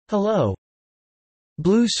Hello.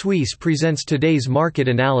 Blue Suisse presents today's market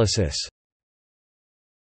analysis.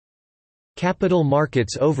 Capital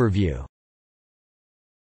Markets Overview.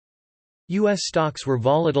 U.S. stocks were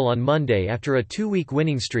volatile on Monday after a two-week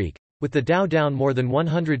winning streak, with the Dow down more than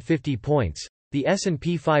 150 points, the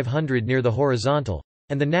S&P 500 near the horizontal,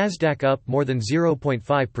 and the Nasdaq up more than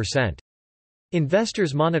 0.5%.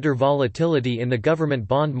 Investors monitor volatility in the government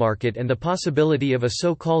bond market and the possibility of a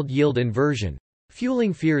so-called yield inversion,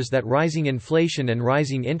 fueling fears that rising inflation and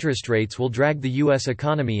rising interest rates will drag the U.S.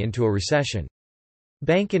 economy into a recession.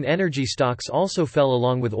 Bank and energy stocks also fell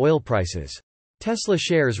along with oil prices. Tesla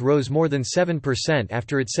shares rose more than 7%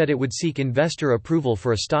 after it said it would seek investor approval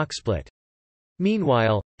for a stock split.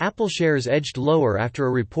 Meanwhile, Apple shares edged lower after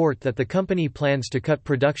a report that the company plans to cut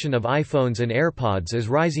production of iPhones and AirPods as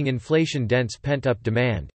rising inflation dents pent-up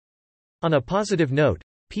demand. On a positive note,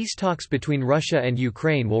 peace talks between Russia and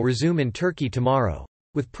Ukraine will resume in Turkey tomorrow,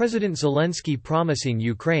 with President Zelensky promising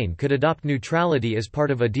Ukraine could adopt neutrality as part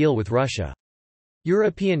of a deal with Russia.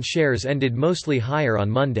 European shares ended mostly higher on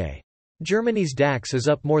Monday. Germany's DAX is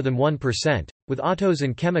up more than 1%, with autos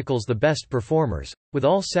and chemicals the best performers, with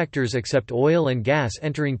all sectors except oil and gas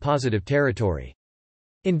entering positive territory.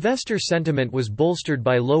 Investor sentiment was bolstered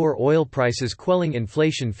by lower oil prices quelling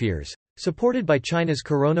inflation fears, supported by China's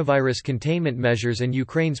coronavirus containment measures and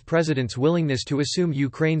Ukraine's president's willingness to assume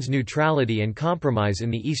Ukraine's neutrality and compromise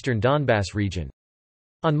in the eastern Donbass region.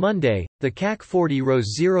 On Monday, the CAC 40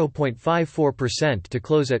 rose 0.54% to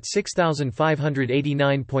close at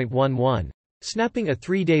 6,589.11, snapping a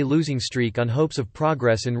three-day losing streak on hopes of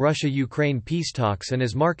progress in Russia-Ukraine peace talks and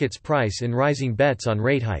as markets price in rising bets on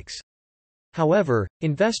rate hikes. However,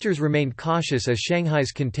 investors remained cautious as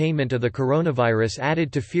Shanghai's containment of the coronavirus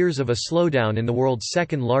added to fears of a slowdown in the world's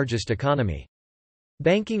second-largest economy.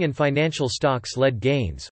 Banking and financial stocks led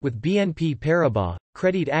gains, with BNP Paribas,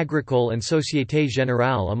 Crédit Agricole and Société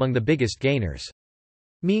Générale among the biggest gainers.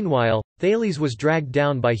 Meanwhile, Thales was dragged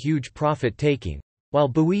down by huge profit-taking, while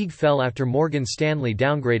Bouygues fell after Morgan Stanley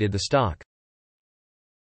downgraded the stock.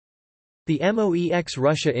 The MOEX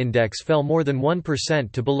Russia index fell more than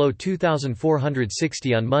 1% to below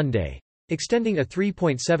 2,460 on Monday, extending a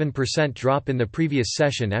 3.7% drop in the previous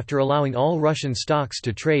session after allowing all Russian stocks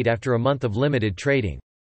to trade after a month of limited trading.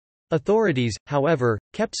 Authorities, however,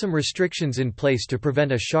 kept some restrictions in place to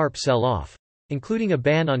prevent a sharp sell-off, including a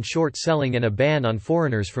ban on short selling and a ban on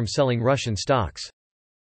foreigners from selling Russian stocks.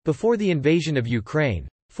 Before the invasion of Ukraine,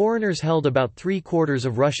 foreigners held about three-quarters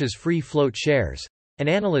of Russia's free float shares, and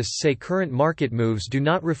analysts say current market moves do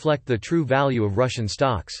not reflect the true value of Russian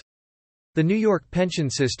stocks. The New York pension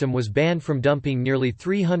system was banned from dumping nearly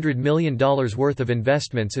 $300 million worth of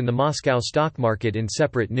investments in the Moscow stock market in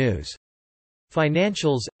separate news.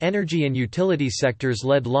 Financials, energy and utilities sectors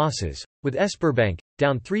led losses, with Sberbank,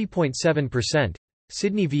 down 3.7%,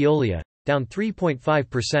 Sydney Veolia, down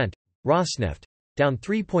 3.5%, Rosneft, down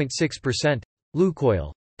 3.6%,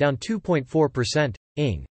 Lukoil, down 2.4%,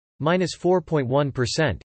 ING, minus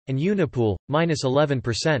 4.1%, and Unipool, minus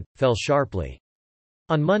 11%, fell sharply.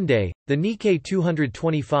 On Monday, the Nikkei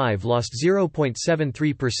 225 lost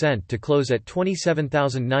 0.73% to close at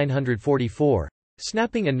 27,944,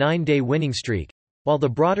 snapping a 9-day winning streak, while the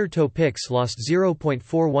broader Topix lost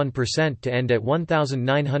 0.41% to end at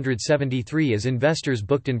 1,973 as investors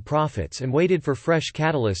booked in profits and waited for fresh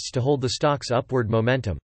catalysts to hold the stock's upward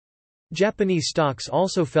momentum. Japanese stocks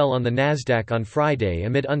also fell on the Nasdaq on Friday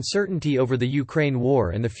amid uncertainty over the Ukraine war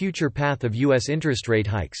and the future path of U.S. interest rate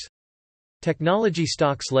hikes. Technology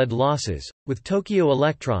stocks led losses, with Tokyo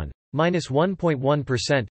Electron, minus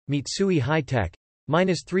 1.1%, Mitsui High-Tech,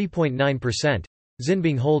 minus 3.9%,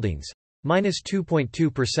 Xinbing Holdings, minus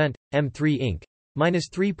 2.2%, M3 Inc., minus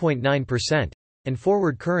 3.9%, and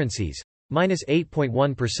Forward Currencies, minus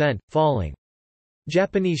 8.1%, falling.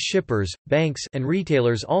 Japanese shippers, banks, and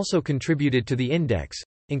retailers also contributed to the index,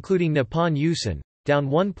 including Nippon Yusen, down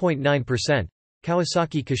 1.9%,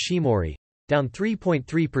 Kawasaki Kashimori, down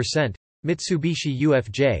 3.3%, Mitsubishi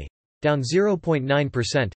UFJ, down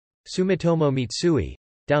 0.9%, Sumitomo Mitsui,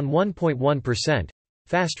 down 1.1%,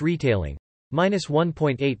 Fast Retailing, minus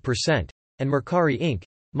 1.8%, and Mercari Inc.,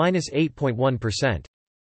 minus 8.1%.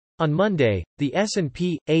 On Monday, the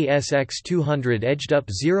S&P/ASX 200 edged up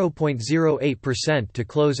 0.08% to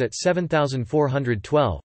close at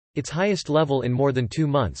 7,412, its highest level in more than 2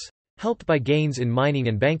 months, helped by gains in mining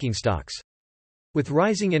and banking stocks. With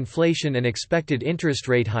rising inflation and expected interest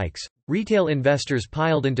rate hikes, retail investors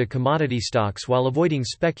piled into commodity stocks while avoiding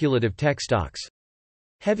speculative tech stocks.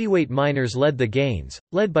 Heavyweight miners led the gains,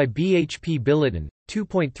 led by BHP Billiton,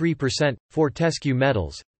 2.3%, Fortescue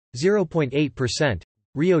Metals, 0.8%,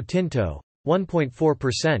 Rio Tinto,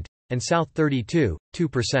 1.4%, and South 32,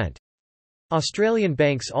 2%. Australian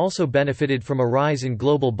banks also benefited from a rise in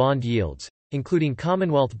global bond yields, including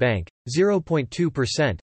Commonwealth Bank,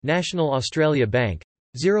 0.2%, National Australia Bank,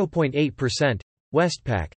 0.8%,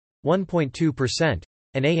 Westpac, 1.2%,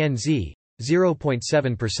 and ANZ,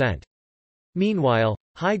 0.7%. Meanwhile,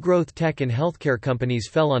 high-growth tech and healthcare companies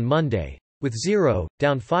fell on Monday, with Xero,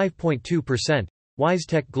 down 5.2%,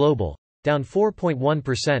 WiseTech Global, down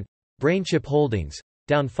 4.1%, BrainChip Holdings,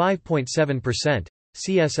 down 5.7%,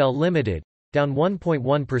 CSL Limited, down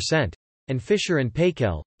 1.1%, and Fisher &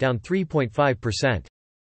 Paykel, down 3.5%.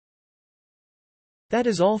 That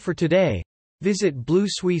is all for today. Visit Blue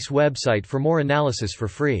Suisse website for more analysis for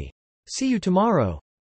free. See you tomorrow.